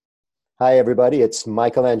Hi, everybody. It's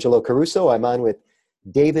Michelangelo Caruso. I'm on with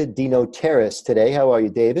David Dino Terrace today. How are you,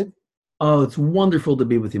 David? Oh, it's wonderful to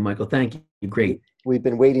be with you, Michael. Thank you. Great. We've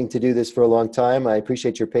been waiting to do this for a long time. I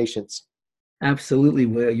appreciate your patience. Absolutely.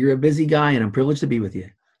 Well, you're a busy guy, and I'm privileged to be with you.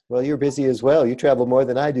 Well, you're busy as well. You travel more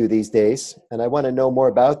than I do these days, and I want to know more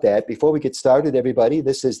about that. Before we get started, everybody,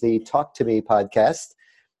 this is the Talk to Me podcast.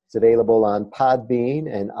 It's available on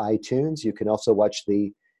Podbean and iTunes. You can also watch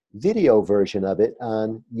the video version of it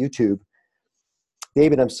on YouTube.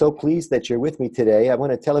 David, I'm so pleased that you're with me today. I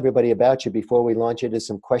want to tell everybody about you before we launch into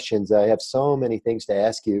some questions. I have so many things to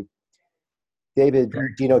ask you. David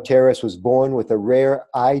Dino Terrace was born with a rare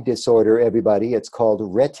eye disorder, everybody. It's called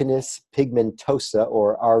retinitis pigmentosa,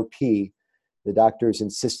 or RP. The doctors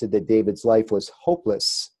insisted that David's life was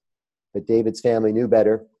hopeless, but David's family knew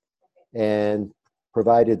better and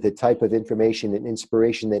provided the type of information and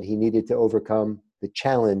inspiration that he needed to overcome the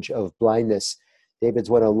challenge of blindness.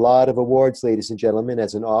 David's won a lot of awards, ladies and gentlemen,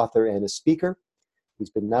 as an author and a speaker.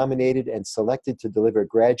 He's been nominated and selected to deliver a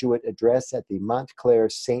graduate address at the Montclair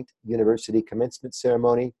Saint University commencement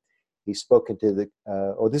ceremony. He's spoken to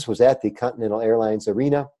this was at the Continental Airlines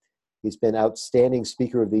Arena. He's been Outstanding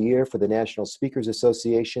Speaker of the Year for the National Speakers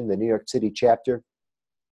Association, the New York City chapter,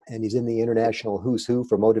 and he's in the International Who's Who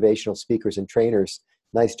for motivational speakers and trainers.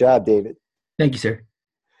 Nice job, David. Thank you, sir.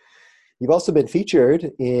 You've also been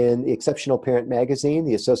featured in the Exceptional Parent Magazine,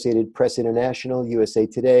 the Associated Press International, USA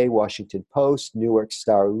Today, Washington Post, Newark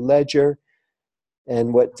Star Ledger.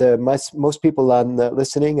 And what most people on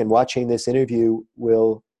listening and watching this interview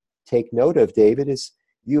will take note of, David, is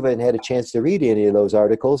you haven't had a chance to read any of those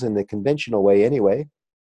articles in the conventional way anyway.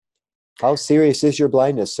 How serious is your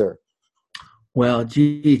blindness, sir? Well,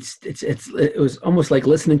 gee, it was almost like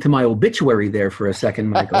listening to my obituary there for a second,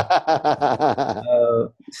 Michael.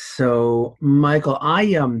 So, Michael, I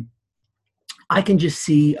can just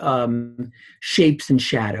see shapes and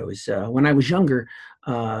shadows. When I was younger,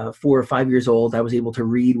 4 or 5 years old, I was able to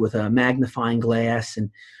read with a magnifying glass, and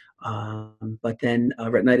but then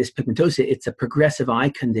retinitis pigmentosa, it's a progressive eye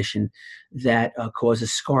condition that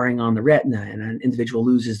causes scarring on the retina, and an individual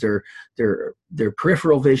loses their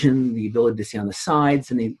peripheral vision, the ability to see on the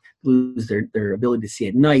sides, and they lose their ability to see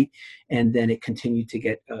at night, and then it continued to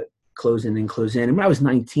get close in and close in. And when I was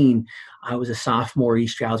 19, I was a sophomore at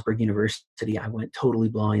East Stroudsburg University. I went totally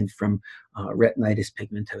blind from retinitis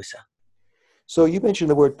pigmentosa. So you mentioned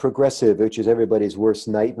the word progressive, which is everybody's worst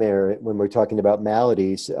nightmare when we're talking about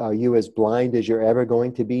maladies. Are you as blind as you're ever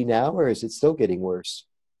going to be now, or is it still getting worse?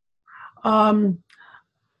 Um,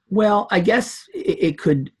 well, I guess it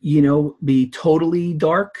could, be totally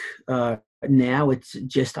dark. Now it's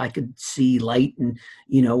just I could see light and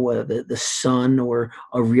the sun or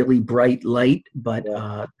a really bright light, but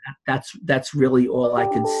that's really all I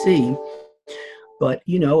could see. But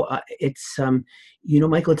it's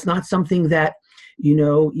Michael, it's not something that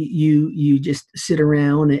you just sit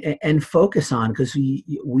around and focus on, because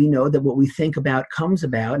we know that what we think about comes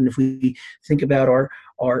about. And if we think about our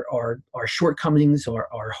shortcomings,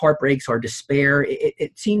 our heartbreaks, our despair,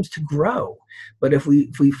 it seems to grow. But if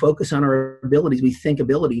we focus on our abilities, we think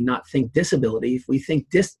ability, not think disability. If we think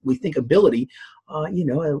we think ability,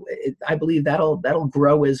 I believe that'll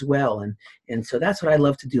grow as well. And so that's what I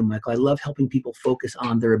love to do, Michael. I love helping people focus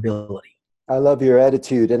on their ability. I love your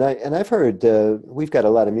attitude, and I've heard we've got a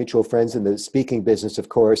lot of mutual friends in the speaking business, of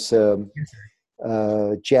course.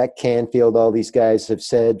 Yes, Jack Canfield, all these guys have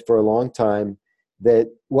said for a long time that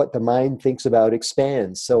what the mind thinks about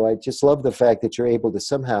expands. So I just love the fact that you're able to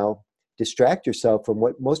somehow distract yourself from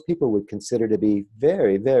what most people would consider to be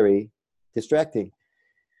very, very distracting.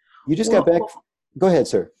 You just got back. Go ahead,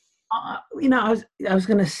 sir. I was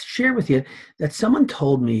going to share with you that someone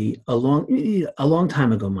told me a long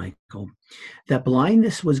time ago, Michael, that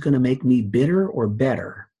blindness was going to make me bitter or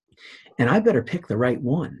better, and I better pick the right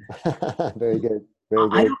one. Very good. Very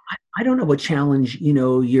good. I don't know what challenge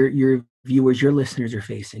your viewers, your listeners are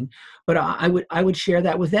facing, but I would share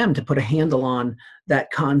that with them to put a handle on that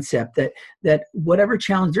concept that whatever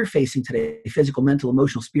challenge they're facing today, physical, mental,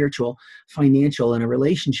 emotional, spiritual, financial, and a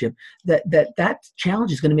relationship, that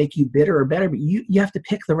challenge is going to make you bitter or better, but you have to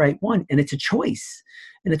pick the right one, and it's a choice.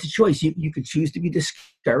 And it's a choice. You could choose to be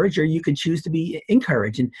discouraged, or you could choose to be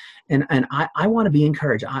encouraged. And I want to be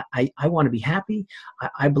encouraged. I want to be happy.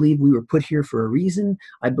 I believe we were put here for a reason.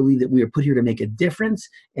 I believe that we were put here to make a difference,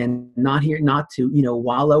 and not to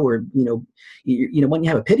wallow, or when you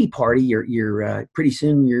have a pity party, you're pretty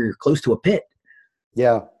soon you're close to a pit.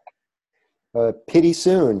 Yeah. Pretty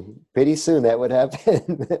soon that would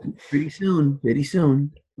happen. Pretty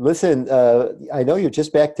soon. Listen, I know you're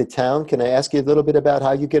just back to town. Can I ask you a little bit about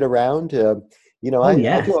how you get around?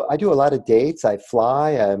 Oh, I do a lot of dates. I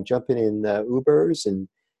fly. I'm jumping in Ubers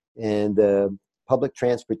and public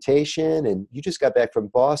transportation. And you just got back from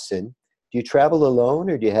Boston. Do you travel alone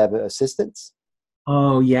or do you have assistants?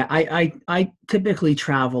 Oh yeah, I typically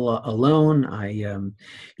travel alone.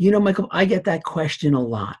 Michael, I get that question a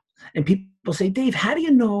lot, and people say, Dave, how do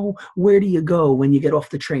you know where do you go when you get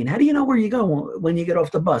off the train? How do you know where you go when you get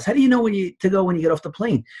off the bus? How do you know to go when you get off the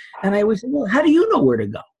plane? And I always say, well, how do you know where to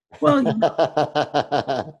go? Well,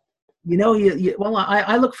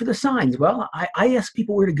 I look for the signs. Well, I ask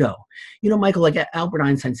people where to go. Michael, like Albert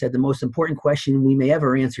Einstein said, the most important question we may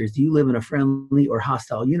ever answer is, do you live in a friendly or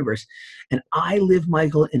hostile universe? And I live,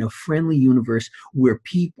 Michael, in a friendly universe where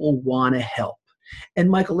people want to help. And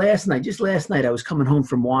Michael, just last night, I was coming home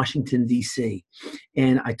from Washington, D.C.,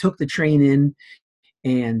 and I took the train in,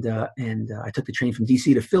 and I took the train from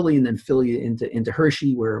D.C. to Philly, and then Philly into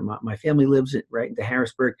Hershey, where my family lives, right into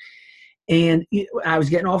Harrisburg. And I was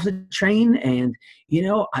getting off the train, and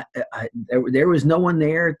there was no one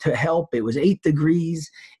there to help. It was 8 degrees,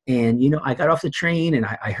 and I got off the train, and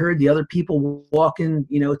I heard the other people walking,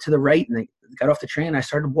 to the right, and they got off the train. I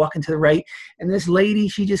started walking to the right, and this lady,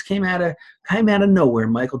 she just came out of nowhere,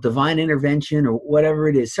 Michael, divine intervention or whatever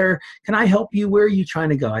it is. Sir, can I help you? Where are you trying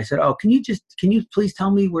to go? I said, oh, can you please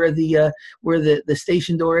tell me where the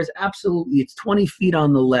station door is? Absolutely. It's 20 feet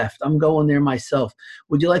on the left. I'm going there myself.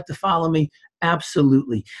 Would you like to follow me?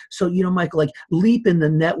 Absolutely. So, Michael, like, leap and the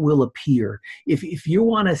net will appear. If you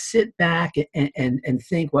want to sit back and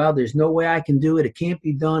think, well, there's no way I can do it. It can't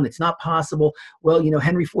be done. It's not possible. Well,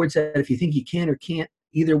 Henry Ford said, if you think you can or can't,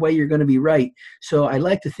 either way, you're going to be right. So I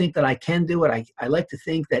like to think that I can do it. I like to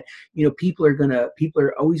think that, people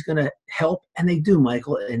are always going to help, and they do,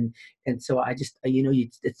 Michael. And so I just,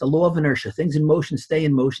 it's the law of inertia. Things in motion stay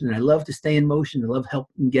in motion. And I love to stay in motion. I love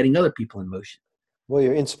helping getting other people in motion. Well,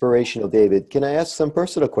 you're inspirational, David. Can I ask some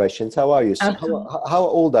personal questions? How are you? How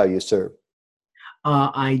old are you, sir?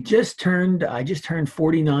 I just turned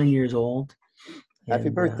 49 years old. Happy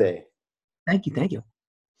birthday. Thank you. Thank you.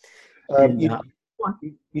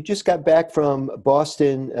 You just got back from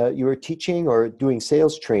Boston. You were teaching or doing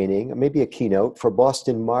sales training, maybe a keynote for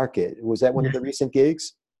Boston Market. Was that one of the recent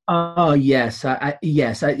gigs? Yes. I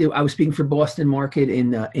was speaking for Boston Market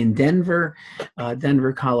in Denver,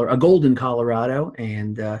 Golden, Colorado,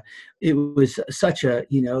 and it was such a,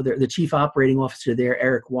 the chief operating officer there,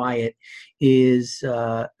 Eric Wyatt, is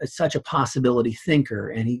such a possibility thinker,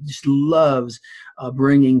 and he just loves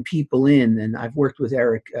bringing people in. And I've worked with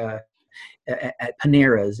Eric at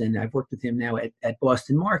Panera's, and I've worked with him now at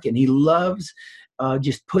Boston Market, and he loves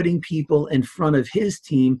just putting people in front of his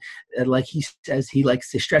team. Like he says, he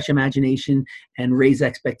likes to stretch imagination and raise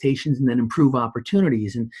expectations and then improve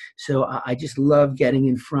opportunities. And so I just love getting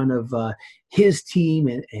in front of his team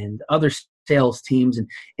and other sales teams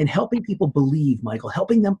and helping people believe, Michael,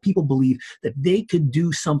 people believe that they could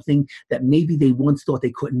do something that maybe they once thought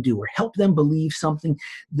they couldn't do, or help them believe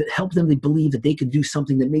they believe that they could do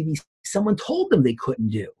something that maybe someone told them they couldn't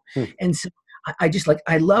do. And so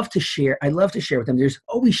I love to share with them. There's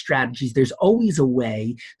always strategies. There's always a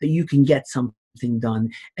way that you can get something done,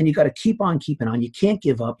 and you got to keep on keeping on. You can't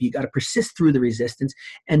give up. You got to persist through the resistance.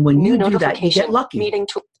 And when you do that, you get lucky.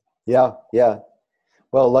 Yeah.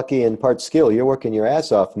 Well, lucky and part skill. You're working your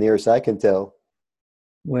ass off, near as I can tell.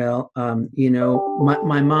 Well,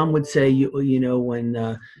 my mom would say, when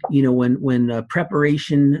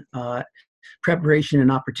preparation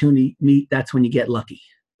and opportunity meet, that's when you get lucky.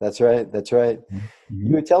 That's right. Mm-hmm.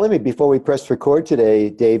 You were telling me before we pressed record today,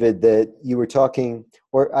 David, that you were talking,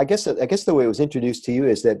 or I guess the way it was introduced to you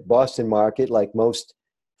is that Boston Market, like most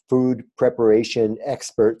food preparation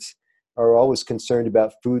experts, are always concerned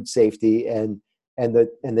about food safety, and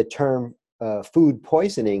the term food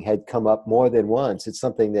poisoning had come up more than once. It's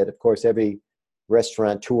something that, of course, every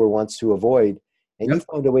restaurateur wants to avoid, and Yep. You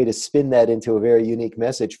found a way to spin that into a very unique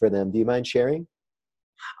message for them. Do you mind sharing?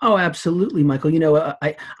 Oh, absolutely, Michael.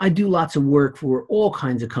 I do lots of work for all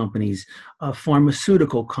kinds of companies,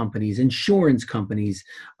 pharmaceutical companies, insurance companies,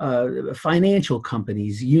 financial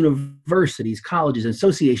companies, universities, colleges,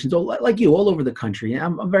 associations, like you, all over the country. And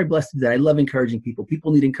I'm very blessed that I love encouraging people.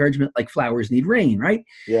 People need encouragement like flowers need rain, right?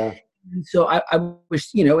 Yeah. And so I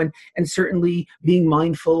wish, and certainly being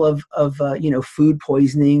mindful of food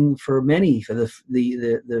poisoning for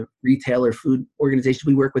the retailer food organizations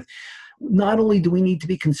we work with. Not only do we need to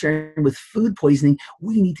be concerned with food poisoning,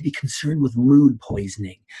 we need to be concerned with mood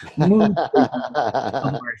poisoning. Mood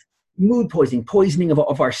poisoning of poisoning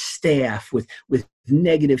of our staff with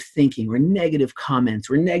negative thinking or negative comments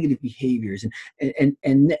or negative behaviors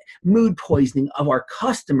and mood poisoning of our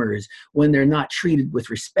customers when they're not treated with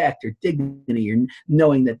respect or dignity or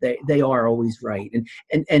knowing that they are always right,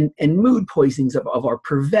 and mood poisonings of our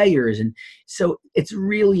purveyors. And so it's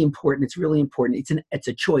really important. It's really important. It's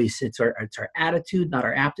a choice. It's our attitude, not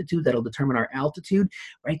our aptitude, that'll determine our altitude,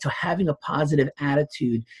 right? So having a positive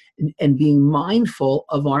attitude and being mindful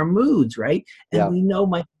of our moods, right? And Yeah. we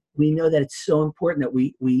know that it's so important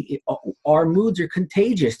that our moods are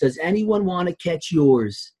contagious. Does anyone want to catch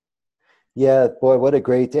yours? Yeah, boy, what a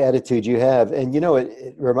great attitude you have. And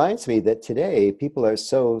it reminds me that today people are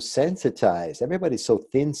so sensitized. Everybody's so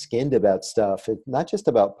thin-skinned about stuff. It's not just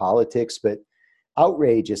about politics, but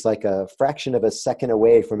outrage is like a fraction of a second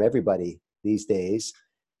away from everybody these days.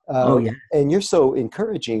 Oh yeah. And you're so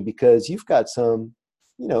encouraging because you've got some,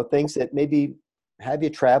 things that maybe have you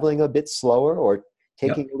traveling a bit slower or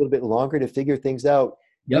Yep. taking a little bit longer to figure things out.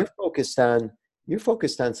 You're Yep.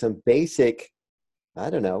 focused on some basic, I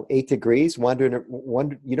don't know, 8 degrees. You don't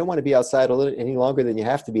want to be outside a little any longer than you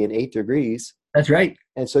have to be in 8 degrees. That's right.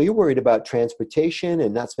 And so you're worried about transportation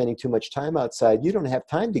and not spending too much time outside. You don't have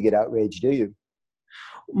time to get outraged, do you?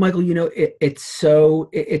 Michael, it's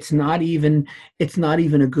not even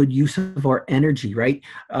a good use of our energy, right?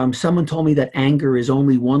 Someone told me that anger is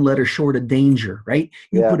only one letter short of danger, right?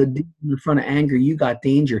 You Yeah. put a D in front of anger, you got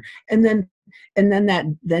danger, and then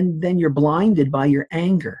you're blinded by your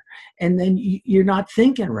anger, and then you're not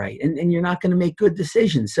thinking right, and you're not going to make good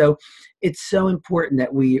decisions. So it's so important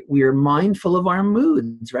that we are mindful of our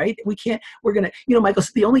moods, right? We're gonna, Michael,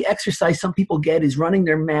 the only exercise some people get is running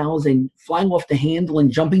their mouths and flying off the handle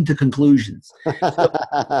and jumping to conclusions. So,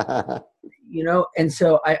 and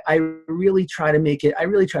so I really try to make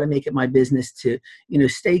it my business to,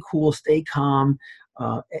 stay cool, stay calm,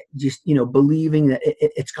 just, believing that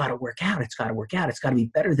it's got to work out. It's got to work out. It's got to be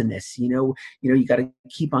better than this. You got to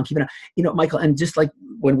keep on keeping on, Michael. And just like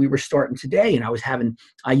when we were starting today and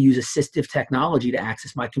I use assistive technology to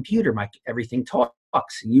access my computer, everything talks.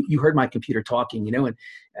 You heard my computer talking, and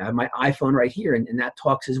my iPhone right here, and that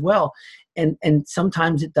talks as well. And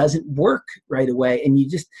sometimes it doesn't work right away. And you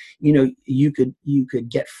just, you could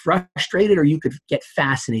get frustrated, or you could get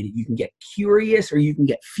fascinated. You can get curious, or you can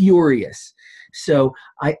get furious. So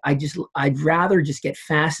I'd rather just get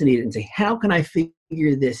fascinated and say, how can I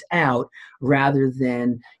figure this out, rather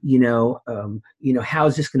than,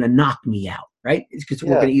 how's this going to knock me out, right? It's because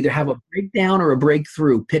we're Yeah. going to either have a breakdown or a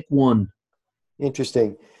breakthrough. Pick one.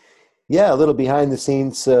 Interesting. Yeah, a little behind the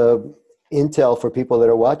scenes intel for people that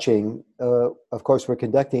are watching. Of course, we're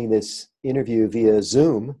conducting this interview via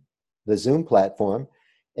Zoom, the Zoom platform,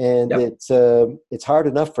 and Yep. it's hard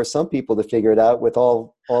enough for some people to figure it out with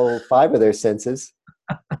all 5 of their senses.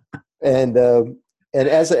 And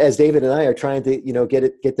as David and I are trying to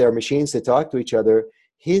get their machines to talk to each other,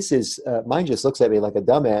 mine just looks at me like a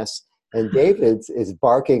dumbass, and David's is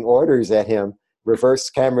barking orders at him. Reverse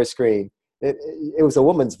camera screen. It was a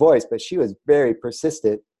woman's voice, but she was very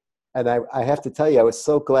persistent. And I have to tell you, I was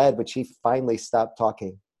so glad when she finally stopped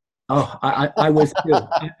talking. Oh, I was too.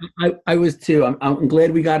 I was too. I'm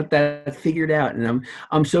glad we got that figured out, and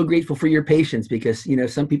I'm so grateful for your patience, because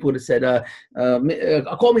some people would have said,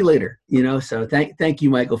 "Call me later." So thank you,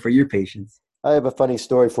 Michael, for your patience. I have a funny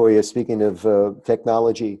story for you. Speaking of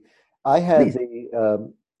technology, I had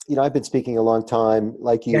Please. I've been speaking a long time,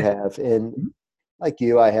 like you Yeah. have, and like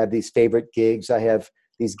you, I have these favorite gigs. I have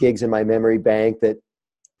these gigs in my memory bank that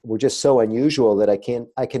were just so unusual that I can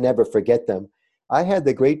never forget them. I had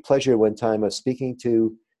the great pleasure one time of speaking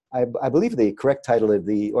to, I believe the correct title of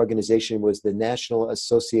the organization was the National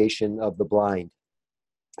Association of the Blind.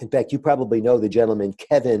 In fact, you probably know the gentleman.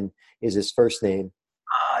 Kevin is his first name.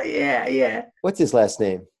 Oh yeah, yeah. What's his last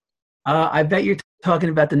name? I bet you're talking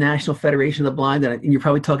about the National Federation of the Blind, and you're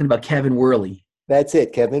probably talking about Kevin Worley. That's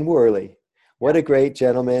it, Kevin Worley. What a great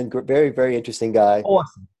gentleman. Very, very interesting guy.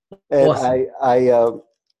 Awesome. And Awesome.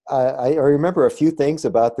 I remember a few things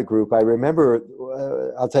about the group. I remember,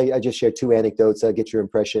 I'll tell you, I just shared 2 anecdotes. I'll get your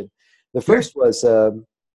impression. The Sure. first was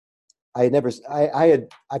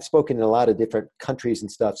I've spoken in a lot of different countries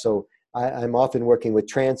and stuff. So I'm often working with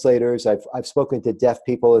translators. I've spoken to deaf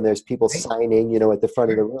people, and there's people Right. signing, at the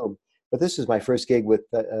front of the room. But this is my first gig with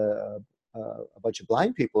a bunch of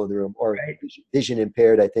blind people in the room, or Right. vision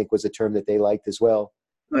impaired, I think was a term that they liked as well.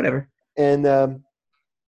 Whatever.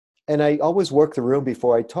 And I always work the room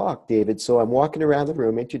before I talk, David. So I'm walking around the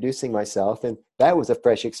room introducing myself. And that was a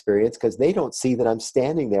fresh experience because they don't see that I'm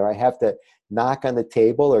standing there. I have to knock on the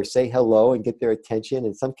table or say hello and get their attention.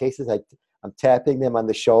 In some cases, I'm tapping them on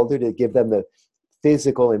the shoulder to give them the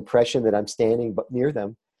physical impression that I'm standing near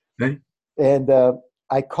them. Right. And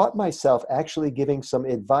I caught myself actually giving some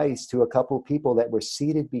advice to a couple of people that were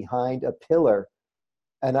seated behind a pillar.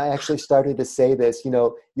 And I actually started to say this,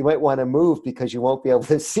 you might want to move because you won't be able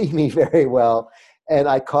to see me very well. And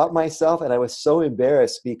I caught myself and I was so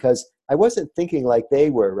embarrassed because I wasn't thinking like they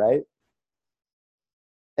were, right?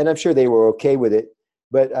 And I'm sure they were okay with it,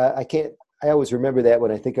 but I always remember that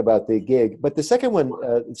when I think about the gig. But the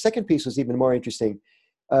second piece was even more interesting.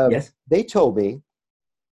 Yes. They told me,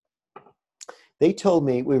 we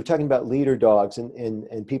were talking about leader dogs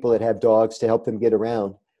and people that have dogs to help them get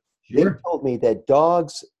around. They Sure. told me that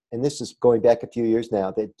dogs, and this is going back a few years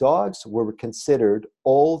now, that dogs were considered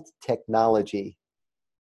old technology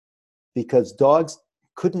because dogs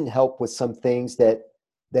couldn't help with some things that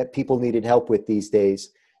people needed help with these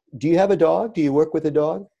days. Do you have a dog? Do you work with a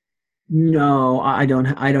dog? No, I don't.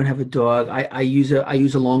 I don't have a dog. I use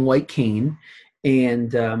a long white cane,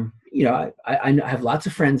 and I have lots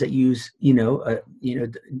of friends that use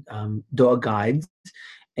dog guides,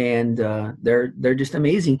 and they're just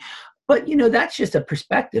amazing. But that's just a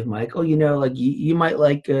perspective, Michael. Like you might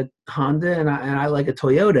like a Honda, and I like a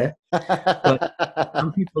Toyota, but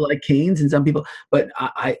some people like canes and some people, but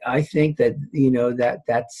I think that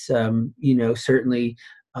that's certainly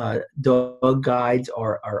dog guides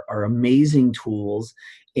are amazing tools.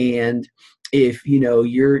 And if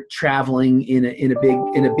you're traveling in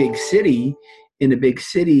a big city,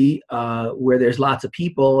 where there's lots of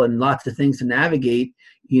people and lots of things to navigate,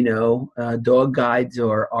 dog guides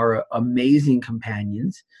are amazing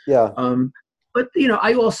companions. Yeah. But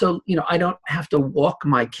I also, I don't have to walk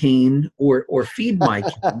my cane or feed my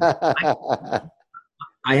cane. I,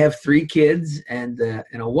 I have 3 kids and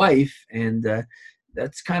a wife, and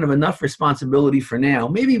that's kind of enough responsibility for now.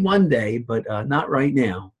 Maybe one day, but not right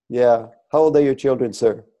now. Yeah. How old are your children,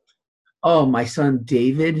 sir? Oh, my son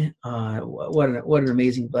David, what an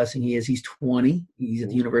amazing blessing he is. He's 20. He's at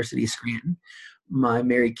the University of Scranton. My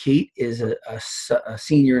Mary Kate is a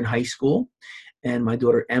senior in high school, and my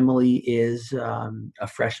daughter Emily is a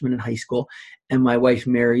freshman in high school, and my wife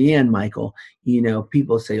Marianne, Michael.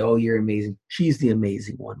 People say, "Oh, you're amazing." She's the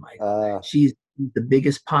amazing one, Michael. Uh, She's the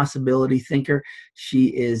biggest possibility thinker. She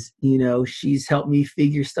is, she's helped me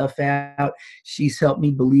figure stuff out. She's helped me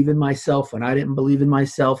believe in myself when I didn't believe in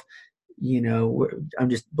myself. I'm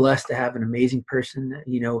just blessed to have an amazing person,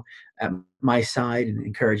 at my side and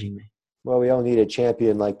encouraging me. well, we all need a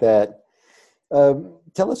champion like that.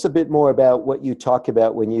 Tell us a bit more about what you talk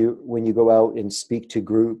about when you go out and speak to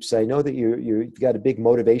groups. I know that you've got a big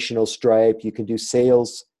motivational stripe. You can do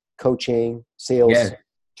sales coaching, sales Yeah.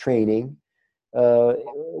 training.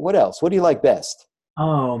 What else? What do you like best?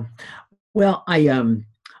 Oh, well,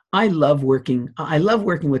 I love working. I love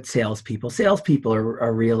working with salespeople. Salespeople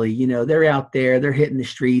are really, they're out there, they're hitting the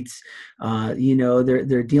streets.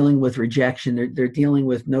 They're dealing with rejection. They're dealing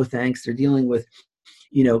with no thanks. They're dealing with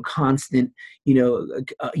constant,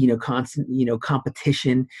 constant,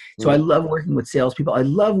 competition. So I Mm. love working with salespeople. I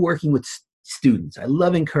love working with students. I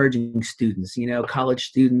love encouraging students, college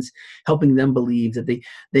students, helping them believe that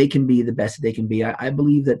they can be the best that they can be. I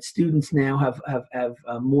believe that students now have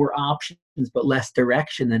more options but less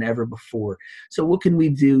direction than ever before. So what can we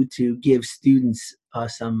do to give students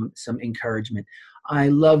some encouragement? I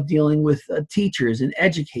love dealing with teachers and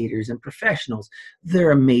educators and professionals.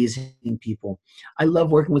 They're amazing people. I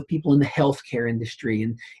love working with people in the healthcare industry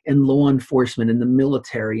and law enforcement and the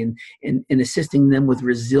military and assisting them with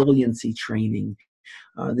resiliency training,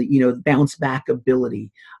 the bounce back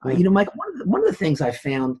ability. Mm. Mike, one of the things I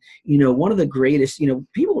found, one of the greatest,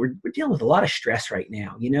 people we're dealing with a lot of stress right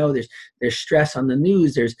now. There's stress on the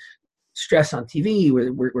news. There's stress on TV.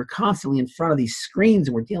 We're constantly in front of these screens,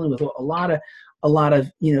 and we're dealing with a lot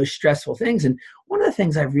of stressful things. And one of the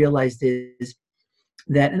things I've realized is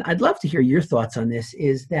that, and I'd love to hear your thoughts on this,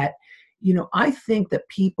 is that, I think that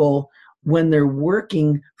people, when they're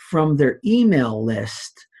working from their email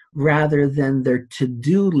list rather than their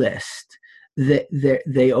to-do list, that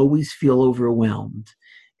they always feel overwhelmed.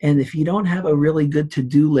 And if you don't have a really good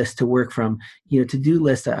to-do list to work from, to-do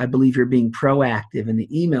list, I believe you're being proactive, and the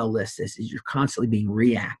email list is you're constantly being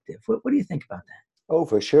reactive. What do you think about that? Oh,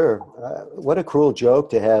 for sure. What a cruel joke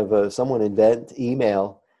to have someone invent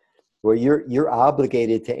email where you're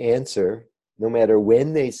obligated to answer no matter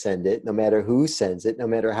when they send it, no matter who sends it, no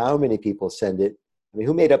matter how many people send it. I mean,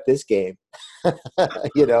 who made up this game?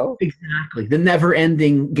 you know? Exactly. The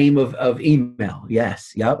never-ending game of email.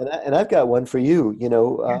 Yes. Yep. And I've got one for you.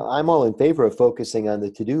 I'm all in favor of focusing on the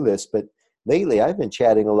to-do list, but lately I've been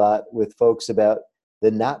chatting a lot with folks about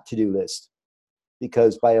the not to-do list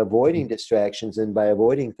because by avoiding distractions and by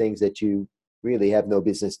avoiding things that you really have no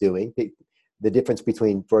business doing, the difference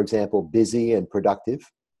between, for example, busy and productive,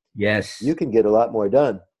 Yes. you can get a lot more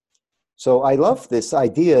done. So I love this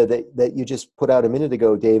idea that you just put out a minute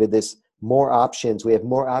ago, David, this more options. We have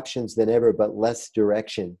more options than ever, but less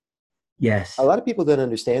direction. A Yes. lot of people don't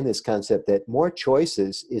understand this concept that more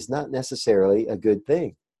choices is not necessarily a good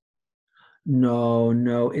thing. No,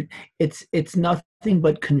 no, it's nothing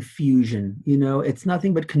but confusion. It's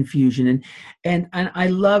nothing but confusion, and I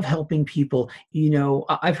love helping people.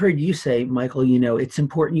 I've heard you say, Michael. It's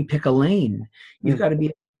important you pick a lane. You've Mm, got to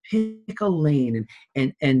be pick a lane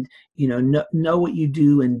and know what you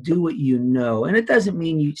do and do what you know. And it doesn't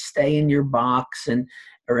mean you stay in your box and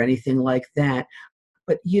or anything like that,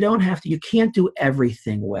 but you don't have to. You can't do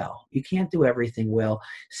everything well. You can't do everything well.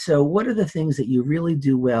 So what are the things that you really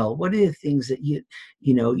do well? What are the things that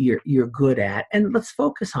you're good at? And let's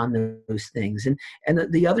focus on those things.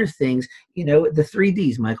 And the other things, the 3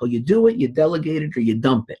 Ds, Michael. You do it, you delegate it, or you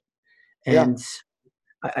dump it. yeah, And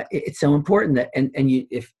it's so important that and you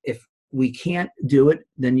if we can't do it,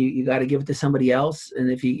 then you got to give it to somebody else.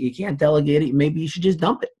 And if you can't delegate it, maybe you should just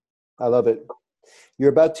dump it. I love it. You're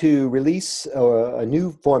about to release a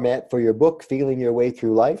new format for your book, Feeling Your Way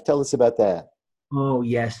Through Life. Tell us about that. Oh,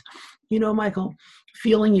 yes. Michael,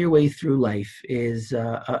 Feeling Your Way Through Life is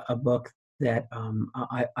a book that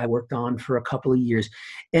I worked on for a couple of years.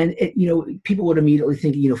 And, people would immediately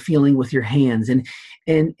think, feeling with your hands. And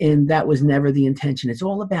that was never the intention. It's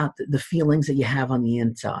all about the feelings that you have on the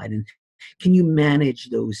inside. And can you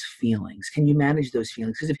manage those feelings? Can you manage those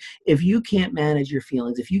feelings? Because if you can't manage your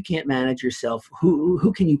feelings, if you can't manage yourself,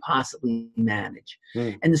 who can you possibly manage?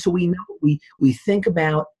 Mm, And so we know we think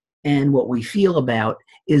about and what we feel about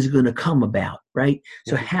is going to come about, right?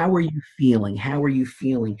 So mhm. how are you feeling? How are you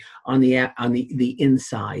feeling on the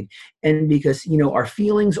inside? And because our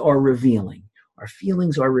feelings are revealing. Our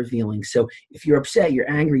feelings are revealing. So if you're upset, you're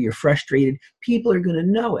angry, you're frustrated, people are going to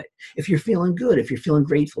know it. If you're feeling good, if you're feeling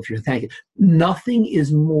grateful, if you're thankful, nothing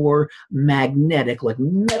is more magnetic, like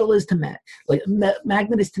metal is to metal, like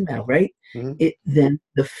magnet is to metal, right? Mhm. Then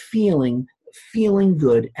the feeling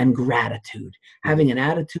good and gratitude, Mhm. having an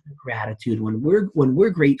attitude of gratitude. When we're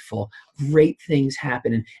grateful, great things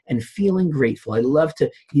happen, and feeling grateful. I love to,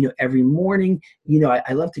 every morning,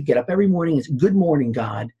 I love to get up every morning. It's good morning,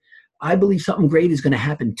 God. I believe something great is going to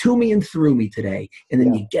happen to me and through me today. And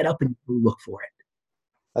then Yeah. you get up and look for it.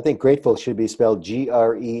 I think grateful should be spelled Great.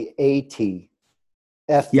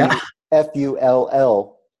 Yeah.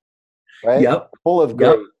 Full, right? Yep. Full of Yep.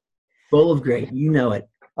 great. Full of great. You know it.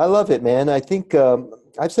 I love it, man. I think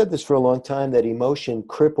I've said this for a long time that emotion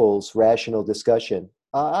cripples rational discussion.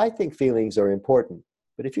 I think feelings are important,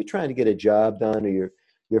 but if you're trying to get a job done or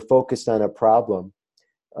you're focused on a problem,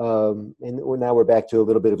 now we're back to a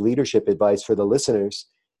little bit of leadership advice for the listeners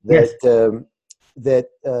Yes. that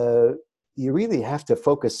you really have to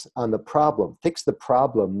focus on the problem, fix the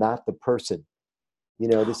problem, not the person.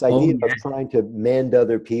 This Oh, idea of yes. trying to mend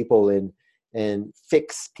other people and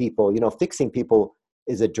fix people. Fixing people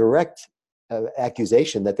is a direct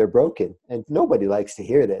accusation that they're broken, and nobody likes to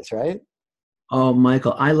hear this, right? Oh,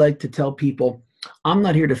 Michael, I like to tell people, I'm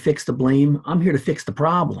not here to fix the blame. I'm here to fix the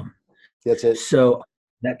problem. That's it. So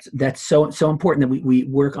that's so important that we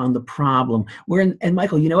work on the problem. And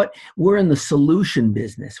Michael, you know what? We're in the solution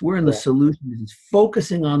business. We're in the Yeah. solution business,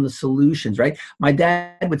 focusing on the solutions, right? My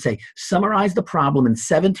dad would say, summarize the problem in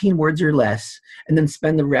 17 words or less, and then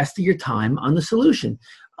spend the rest of your time on the solution.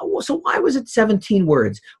 Well, so why was it 17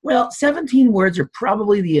 words? Well, 17 words are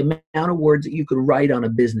probably the amount of words that you could write on a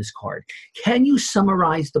business card. Can you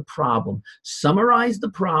summarize the problem? Summarize the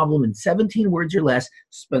problem in 17 words or less,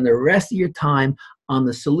 spend the rest of your time on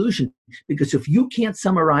the solution. Because if you can't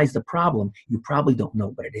summarize the problem, you probably don't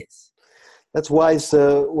know what it is. That's wise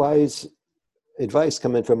advice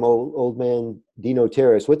coming from old man Dino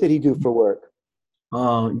Terrace. What did he do for work?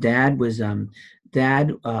 Oh,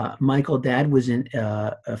 Michael, dad was in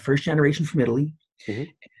a first generation from Italy, Hmm.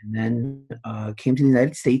 and then came to the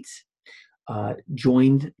United States,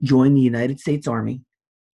 joined the United States Army.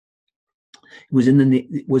 He was in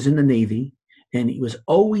the Navy, and he was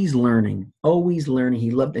always learning, always learning.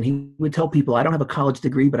 He loved, and he would tell people, "I don't have a college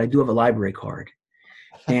degree, but I do have a library card."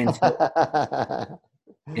 And so,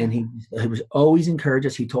 and he was always encouraged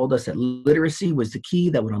us. He told us that literacy was the key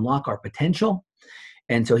that would unlock our potential.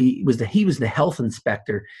 And so he was the health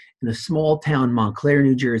inspector in a small town, Montclair,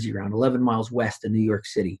 New Jersey, around 11 miles west of New York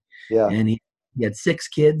City. Yeah. And he had 6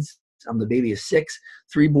 kids. I'm the baby of 6,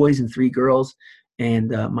 3 boys and 3 girls. And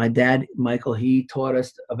my dad, Michael, he taught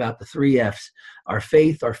us about the 3 Fs: our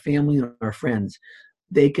faith, our family, and our friends.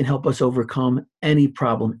 They can help us overcome any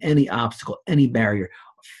problem, any obstacle, any barrier.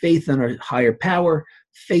 Faith in our higher power,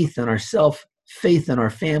 faith in ourself, faith in our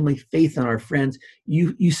family, faith in our friends.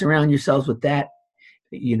 You surround yourselves with that,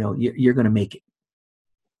 you're going to make it.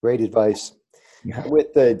 Great advice. Yeah.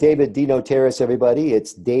 With David Denotaris, everybody,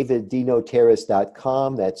 it's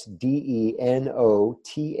daviddenotaris.com. That's Denotaris.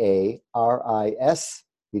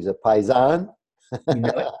 He's a Paisan.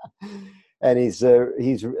 And he's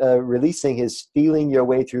releasing his Feeling Your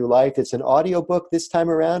Way Through Life. It's an audiobook this time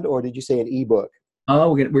around, or did you say an ebook?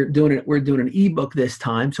 Oh, we're doing it. We're doing an ebook this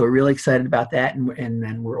time, so we're really excited about that. And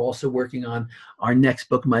then we're also working on our next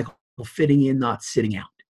book, Michael, Fitting In, Not Sitting Out.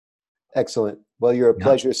 Excellent. Well, you're a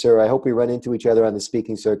pleasure, sir. I hope we run into each other on the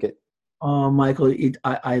speaking circuit. Oh, Michael,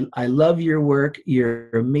 I love your work. You're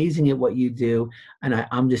amazing at what you do. And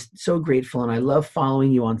I'm just so grateful. And I love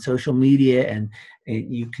following you on social media. And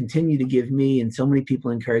you continue to give me and so many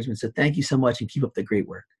people encouragement. So thank you so much and keep up the great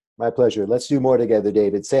work. My pleasure. Let's do more together,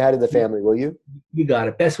 David. Say hi to the family, will you? You got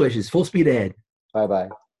it. Best wishes. Full speed ahead. Bye-bye.